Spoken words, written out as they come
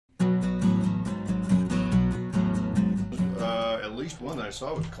least one that I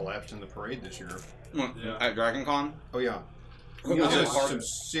saw was collapsed in the parade this year. At Dragon Con? Oh, yeah. What was it? Some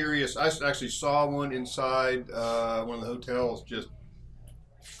serious... I actually saw one inside one of the hotels. Just...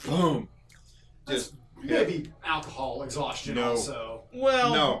 Boom. Just... Maybe alcohol exhaustion also.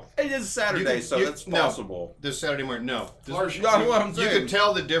 Well, no. It is Saturday, so that's possible. This Saturday morning, no. That's what I'm You saying. could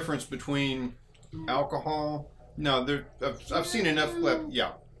tell the difference between alcohol. No, I've seen enough.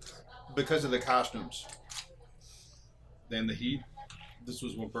 Yeah, because of the costumes. Then the heat. This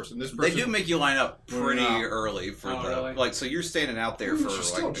was one person. This person. They do make you line up pretty No. early for really? like. So you're standing out there for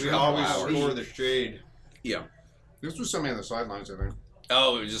like We a couple always hours. score the shade. Yeah. This was somebody on the sidelines, I think.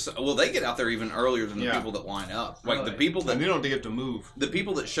 Oh, it was just they get out there even earlier than the Yeah. people that line up. Like the Really? people that And they don't get to move. the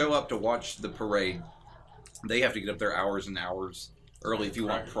people that show up to watch the parade, they have to get up there hours and hours early if you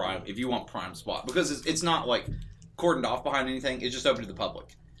want prime spot, because it's not like cordoned off behind anything. It's just open to the public,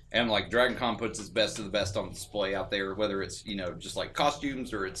 and like Dragon Con puts its best of the best on display out there, whether it's just like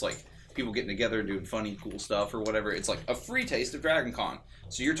costumes or it's like people getting together and doing funny cool stuff or whatever. It's like a free taste of Dragon Con.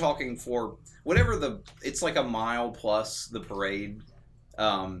 So you're talking for whatever it's like a mile plus the parade.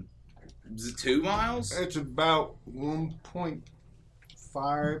 Is it 2 miles? It's about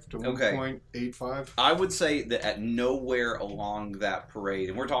 1.5 to Okay. 1.85. I would say that at nowhere along that parade,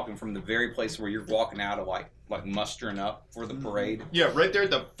 and we're talking from the very place where you're walking out of like mustering up for the parade, Yeah, right there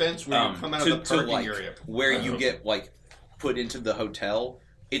at the fence where you come out of the parking like area. where you get like put into the hotel.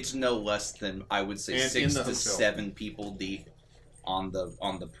 It's no less than, I would say, And in 6 the to hotel. 7 people deep on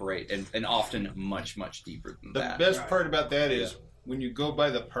the parade, and often much deeper than The that. best part about that is when you go by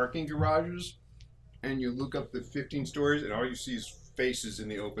the parking garages and you look up the 15 stories and all you see is faces in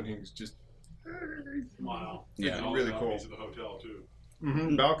the openings. Just Wow. Yeah. And all Really the cool. balconies of the hotel too.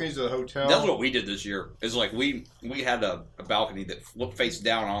 balconies of the hotel. That's what we did this year. Is like we had a balcony that faced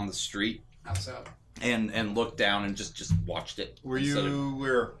down on the street Outside. and looked down and just watched it. Were instead of you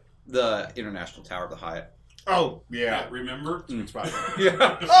where? the International Tower of the Hyatt? Oh yeah. Remember? Spot.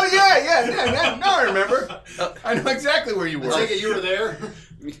 Yeah. Oh yeah. Now I remember. I know exactly where you I were. take it you were there.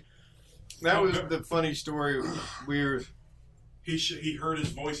 That was the funny story. We were. He heard his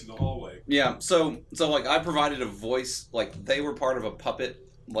voice in the hallway. Yeah, so like I provided a voice, like they were part of a puppet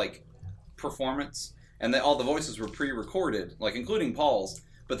like performance, and all the voices were pre-recorded, like including Paul's.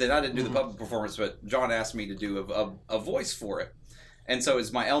 But then I didn't do the puppet performance, but John asked me to do a voice for it, and so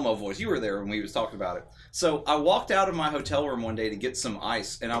it's my Elmo voice. You were there when we was talking about it. So I walked out of my hotel room one day to get some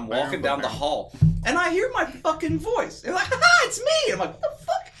ice, and I'm walking down the hall, and I hear my fucking voice. And like, ha, it's me. I'm like, what the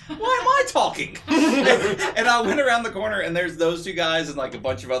fuck? Why am I talking? And I went around the corner, and there's those 2 guys and like a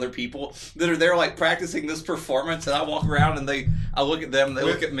bunch of other people that are there like practicing this performance. And I walk around, and I look at them, they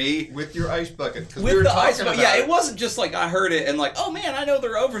look at me with your ice bucket. 'Cause with we were the ice talking bucket. about Yeah, it wasn't just like I heard it and like, oh man, I know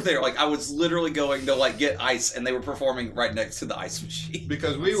they're over there. Like I was literally going to like get ice, and they were performing right next to the ice machine.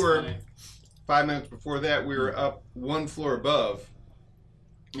 because we were 5 minutes before that. We were up 1 floor above.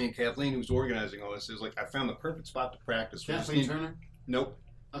 Me and Kathleen, who was organizing all this, is like, I found the perfect spot to practice. We just Kathleen need- Turner? Nope.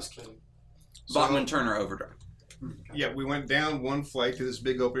 I was kidding. Bachman Turner Overdrive. Yeah, we went down 1 flight to this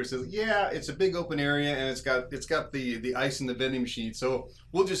big open. It says, yeah, it's a big open area, and it's got the ice in the vending machine. So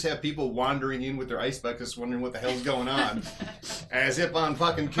we'll just have people wandering in with their ice buckets, wondering what the hell's going on, as if on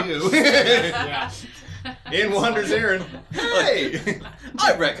fucking cue. Yeah. In wanders Aaron. Hey,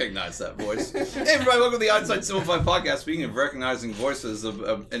 I recognize that voice. Hey everybody, welcome to the Outside Simplified podcast. Speaking of recognizing voices of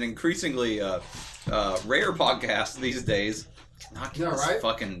an increasingly rare podcast these days. Not getting this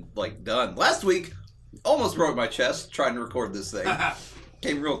fucking like done. Last week, almost broke my chest trying to record this thing.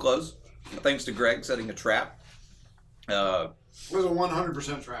 Came real close, thanks to Greg setting a trap. It was a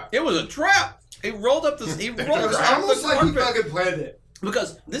 100% trap. It was a trap. He rolled up this. He rolled It was up almost the like he carpet. fucking planned it.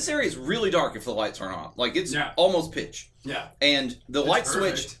 Because this area is really dark if the lights aren't on. Like it's Yeah. almost pitch. Yeah. And the Pitch light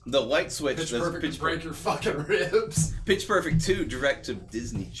perfect. switch, Pitch the Perfect to break your fucking ribs. Pitch Perfect 2 direct to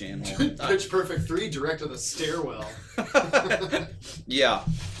Disney Channel. Pitch Perfect 3 direct to the stairwell. Yeah.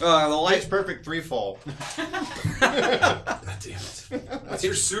 The light. Pitch Perfect 3 fall. God damn it. That's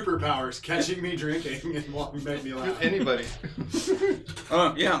your superpowers, catching me drinking and wanting to make me laugh. Anybody.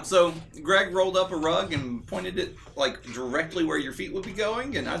 Yeah, so Greg rolled up a rug and pointed it like directly where your feet would be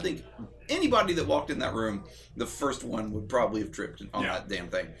going, and I think anybody that walked in that room, the first one would probably have tripped on that damn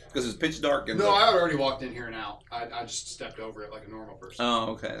thing because it's pitch dark. And No, I had already walked in here and out. I just stepped over it like a normal person.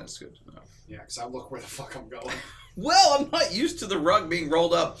 Oh, okay, that's good to know. Yeah, because I look where the fuck I'm going. Well, I'm not used to the rug being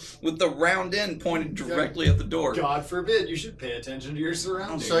rolled up with the round end pointed directly at the door. God forbid, you should pay attention to your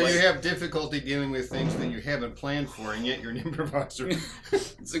surroundings. So you have difficulty dealing with things that you haven't planned for, and yet you're an improviser.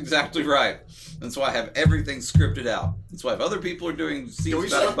 That's exactly right. That's why I have everything scripted out. That's why if other people are doing scenes Can we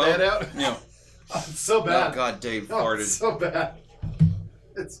about a stop boat, that out? you know, It's so bad. oh God, Dave Oh, farted. it's so bad.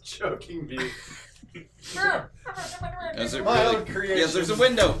 It's choking me. Is it My really? own creation. Yes, there's a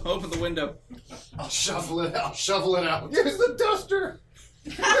window. Open the window. I'll shovel it out. Shovel it out. Use the duster.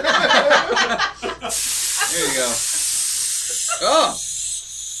 There you go. Oh,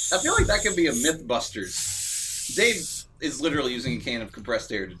 I feel like that could be a MythBusters. Dave is literally using a can of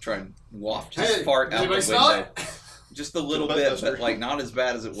compressed air to try and waft his Hey, fart out the anybody smell window. Just a little Butt bit, duster. but like not as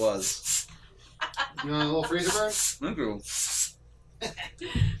bad as it was. You want a little freezer burn? Thank you.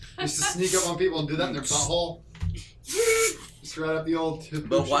 Used to sneak up on people and do that in their butthole. Just right up the old.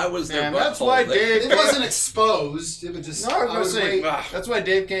 But why was there? Man, that's butthole why there? Dave. It wasn't exposed. It was just. No, I was gonna say wait. that's why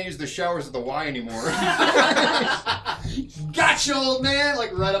Dave can't use the showers at the Y anymore. Gotcha, old man!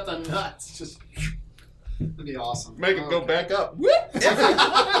 Like right up the nuts. Just. That'd be awesome. Make it go Okay. back up.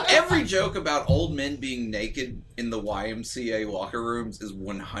 Every joke about old men being naked in the YMCA locker rooms is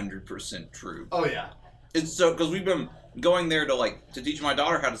 100% true. Oh yeah. It's so because we've been going there to teach my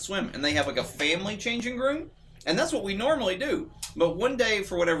daughter how to swim, and they have like a family changing room, and that's what we normally do. But one day,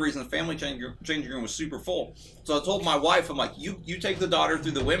 for whatever reason, the family changing room was super full. So I told my wife, I'm like, you take the daughter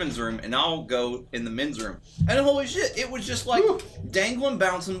through the women's room, and I'll go in the men's room. And holy shit, it was just like dangling,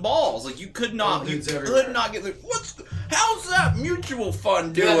 bouncing balls. Like you could not, Oh, you dudes everywhere. could not get there. How's that mutual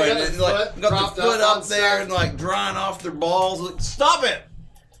fun doing? Yeah, they got the And, like, foot got propped the foot up up on there stuff. and like drying off their balls. Like, stop it!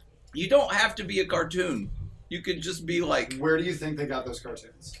 You don't have to be a cartoon. You could just be like, Where do you think they got those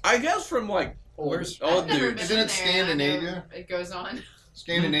cartoons? I guess from like Where's old I've never dudes. Isn't been it in there, and I know Scandinavia? It goes on.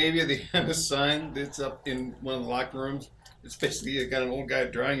 Scandinavia, they have a sign that's up in one of the locker rooms. It's basically got an old guy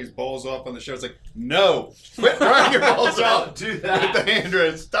drying his balls off on the show. It's like, no, quit drying your balls off. Do With that. the hand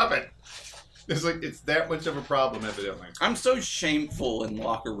dryer, stop it. It's like it's that much of a problem, evidently. I'm so shameful in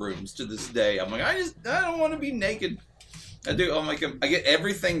locker rooms to this day. I'm like, I don't want to be naked. I do. I'm like, I get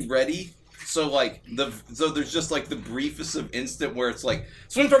everything ready. So there's just like the briefest of instant where it's like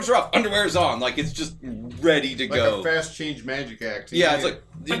swim trunks are off, underwear's on, like it's just ready to Like go. a fast change magic act. Yeah, it's like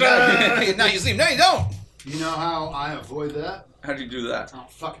now you see, no you don't. You know how I avoid that? How do you do that? I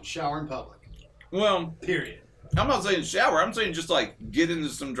don't fucking shower in public. Well, Period. I'm not saying shower. I'm saying just like get into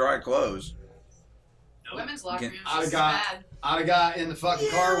some dry clothes. Women's locker Get- rooms I is got- bad. I'd have got in the fucking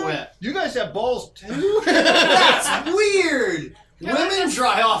car wet. You guys have balls too? That's weird. No, Women that's-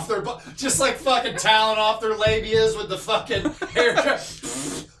 dry off their just like fucking toweling off their labias with the fucking hair dryer.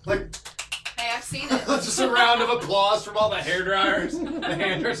 Like Hey, I've seen it. just a round of applause from all the hair dryers, the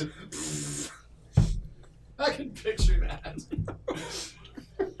hand dryers. I can picture that.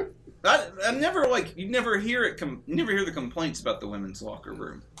 I never you never hear it. You never hear the complaints about the women's locker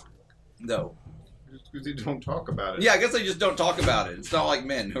room, though. Because they don't talk about it. Yeah, I guess they just don't talk about it. It's not like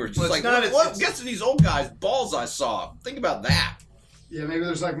men who are just Well, it's like, not- what? it's- Guess to these old guys' balls I saw. Think about that. Yeah, maybe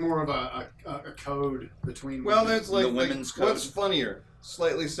there's like more of a code between. Well, women. that's like, The women's like what's funnier?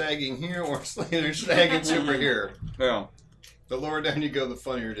 Slightly sagging here or slightly sagging super here? Yeah, The lower down you go, the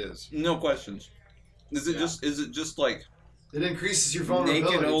funnier it is. no questions. Is it Yeah. just? Is it just like It increases your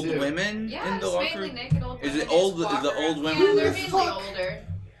vulnerability naked old too. women Yeah, in the it's locker mainly room? naked old Is women. it They old- just is the walk old around. women- Yeah, Who they're the mainly fuck? older.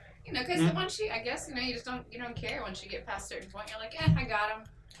 You know, because Mhm. once you, I guess, you just don't, you don't care once you get past a certain point. You're like, I got them.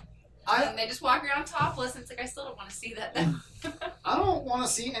 And they just walk around topless. It's like, I still don't want to see that. I don't want to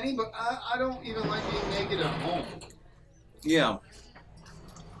see any, but I don't even like being naked at home. Yeah,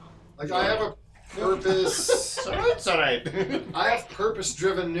 Like I have a purpose. So that's all right. I have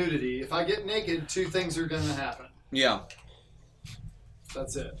purpose-driven nudity. If I get naked, two things are going to happen. yeah.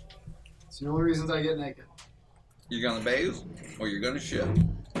 That's it. It's the only reasons I get naked. You're gonna bathe or you're gonna shit.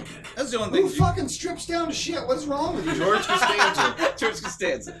 That's the only Who thing. fucking strips down to shit? What's wrong with you? George Costanza. George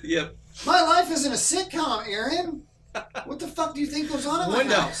Costanza. Yep. My life isn't a sitcom, Aaron. What the fuck do you think goes on in my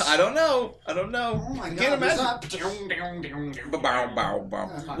Window. house? I don't know. I don't know. Oh my I god! can't there's imagine. not- Bow, bow, bow.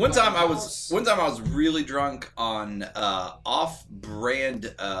 That's my One time I house. was really drunk on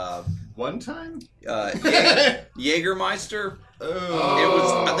off-brand One time? Jägermeister.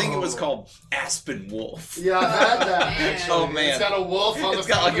 Oh. I think it was called Aspen Wolf. Yeah, I've had that. Man. actually. Oh, man. It's got a wolf on It's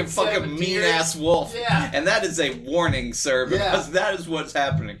the got like a fucking fucking mean-ass wolf. Yeah. And that is a warning, sir, because Yeah. that is what's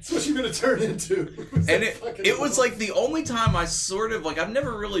happening. That's what you're gonna turn into. And it was like the only time I sort of I've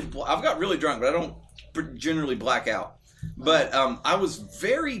never really I've got really drunk, but I don't generally black out. But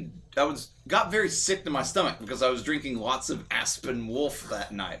got very sick to my stomach because I was drinking lots of Aspen Wolf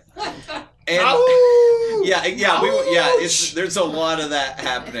that night. And there's a lot of that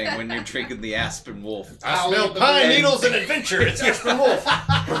happening when you're drinking the Aspen Wolf. I smell pine needles and adventure. It's Aspen Wolf.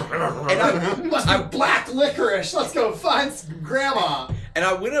 Must be black licorice. Let's go find some grandma. And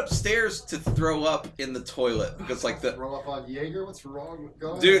I went upstairs to throw up in the toilet because Roll up on Jaeger. What's wrong with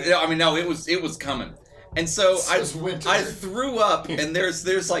going? dude, I mean no, it was coming. And so This is winter. I threw up, and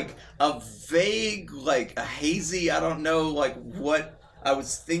there's like a vague, like a hazy, I don't know, like what I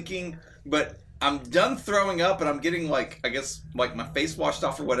was thinking, but I'm done throwing up, and I'm getting like, I guess, like my face washed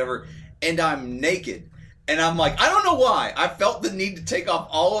off or whatever, and I'm naked. And I'm like, I don't know why. I felt the need to take off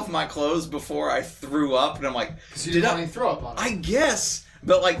all of my clothes before I threw up, and I'm like, Because you didn't want any throw up on it. I guess.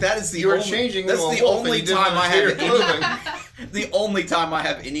 But like that is the You were only, changing that's into a the wolf and only you didn't time I want to have tear your clothing. the only time I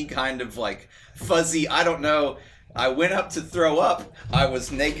have any kind of like fuzzy, I don't know. I went up to throw up. I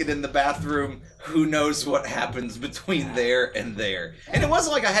was naked in the bathroom. Who knows what happens between there and there. And it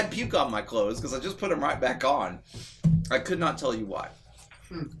wasn't like I had puke on my clothes because I just put them right back on. I could not tell you why.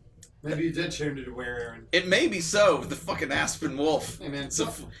 Maybe you did change it to wear, Aaron. It may be so, the fucking Aspen Wolf. Hey, man. It's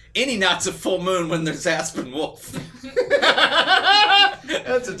any night's a full moon when there's Aspen Wolf.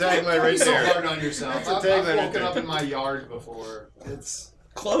 That's a tagline You're right so there. hard on yourself. That's a I've tagline right woken there. up in my yard before. It's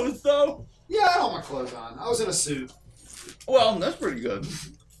Clothes, though? yeah, I had all my clothes on. I was in a suit. Well, that's pretty good.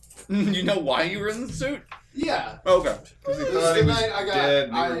 You know why you were in the suit? Yeah. Okay. Because he It was thought the he was night I got. dead.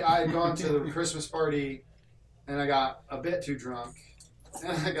 and he were- I had gone to the Christmas party, and I got a bit too drunk,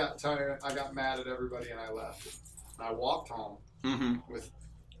 and I got tired. I got mad at everybody, and I left. And I walked home Mm-hmm. with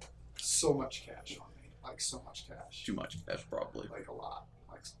so much cash on me, like so much cash, Too much cash, probably. like a lot,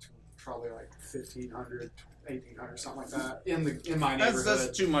 like probably like 1,500, 1,800, something like that in my neighborhood.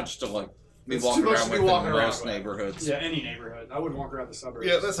 That's too much to like be It's walking too much around to be with walking in around most with. neighborhoods. Yeah, any neighborhood. I wouldn't walk around the suburbs.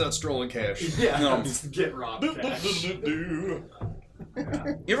 Yeah, that's not strolling cash. Yeah, No. just get robbed cash. Yeah.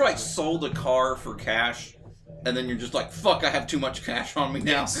 You ever like sold a car for cash, and then you're just like, "Fuck! I have too much cash on me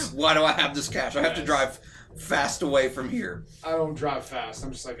now. Yes. Why do I have this cash? I have to Yes. drive fast away from here." I don't drive fast.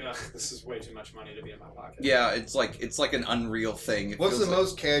 I'm just like, ugh, this is way too much money to be in my pocket. Yeah, it's like an unreal thing. It What's the feels like-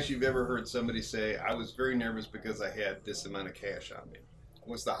 most cash you've ever heard somebody say, I was very nervous because I had this amount of cash on me?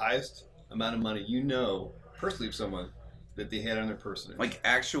 What's the highest amount of money you know, personally, of someone that they had on their person? like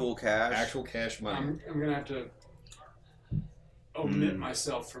actual cash? actual cash money. I'm gonna have to omit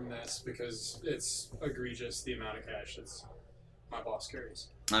myself from this because it's egregious the amount of cash that's my boss carries.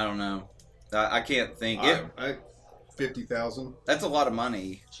 I don't know. I can't think. Yeah, I 50,000. that's a lot of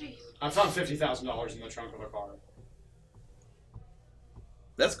money. Jeez. I found $50,000 in the trunk of a car.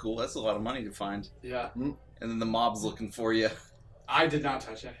 That's cool. That's a lot of money to find. Yeah, And then the mob's looking for you. I did not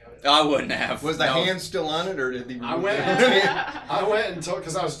touch any of it. I wouldn't have. Was the No. hand still on it, or did he? I remove went. it? I went and told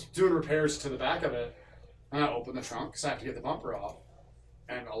because I was doing repairs to the back of it, and I opened the trunk because I have to get the bumper off.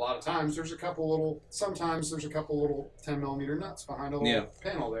 And a lot of times sometimes there's a couple little 10mm nuts behind a little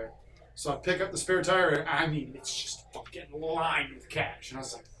panel there. So I pick up the spare tire. I mean, it's just fucking lined with cash, and I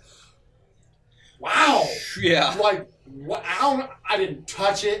was like, wow. Yeah. Like, what? I didn't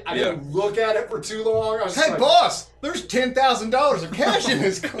touch it. I didn't look at it for too long. I was just Hey, like, boss! There's $10,000 of cash in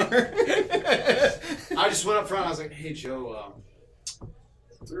this car. I just went up front. I was like, hey, Joe,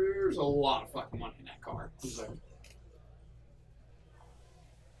 there's a lot of fucking money in that car. He's like,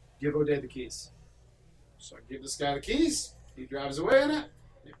 give O'Day the keys. So I give this guy the keys. He drives away in it.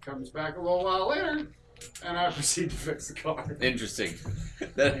 It comes back a little while later, and I proceed to fix the car. Interesting.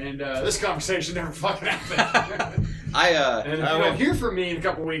 And this conversation never fucking happened. And if you I don't went- hear from me in a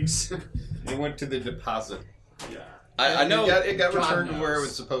couple weeks, It went to the deposit. yeah. I know. It got God returned to where it knows.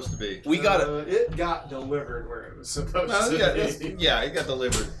 was supposed to be. We got it. It got delivered where it was supposed Well, to be. yeah, it got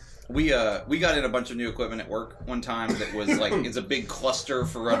delivered. We got in a bunch of new equipment at work one time that was like it's a big cluster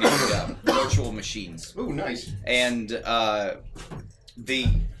for running virtual machines, Ooh, nice. and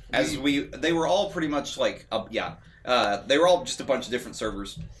they were all pretty much like they were all just a bunch of different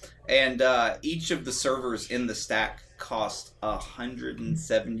servers, and each of the servers in the stack cost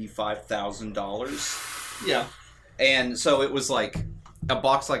 $175,000. Yeah. And so it was like a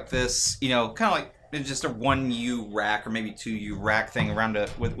box like this, kind of like just a 1U rack or maybe 2U rack thing around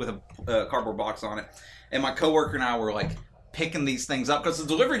with a cardboard box on it. And my coworker and I were like picking these things up because the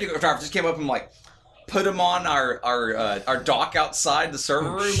delivery driver just came up and like put them on our dock outside the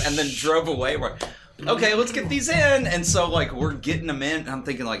server room and then drove away. We're like, okay, let's get these in. And so like we're getting them in, and I'm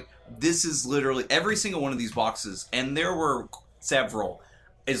thinking like this is literally every single one of these boxes, and there were several,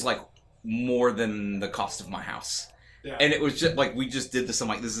 is like more than the cost of my house. Yeah. And it was just like we just did this. I'm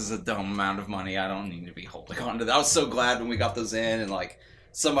like, this is a dumb amount of money. I don't need to be holding on to that. I was so glad when we got those in, and like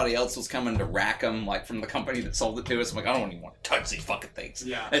somebody else was coming to rack them, like from the company that sold it to us. I'm like, I don't even want to touch these fucking things.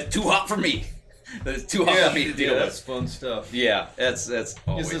 Yeah. It's too hot for me. It's too hot for me to deal That's with. fun stuff. Yeah, that's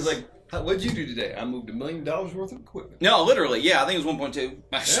always. This is like, what'd you do today? I moved $1 million worth of equipment. No, literally, yeah. I think it was 1.2.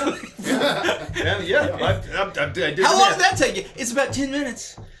 Actually. I did How the long math. did that take you? It's about 10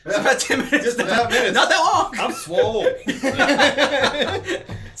 minutes. It's about 10 minutes. Just about minutes. Not that long. I'm swole.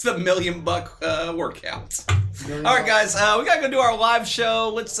 It's the $1 million workout. All right, guys, we gotta go do our live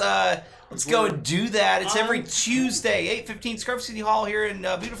show. Let's go and do that. It's every Tuesday, 8:15, Scruff City Hall here in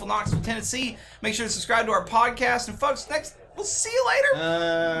beautiful Knoxville, Tennessee. Make sure to subscribe to our podcast, and folks, we'll see you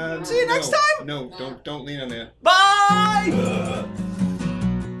later. See you next time. No, don't lean on that. Bye.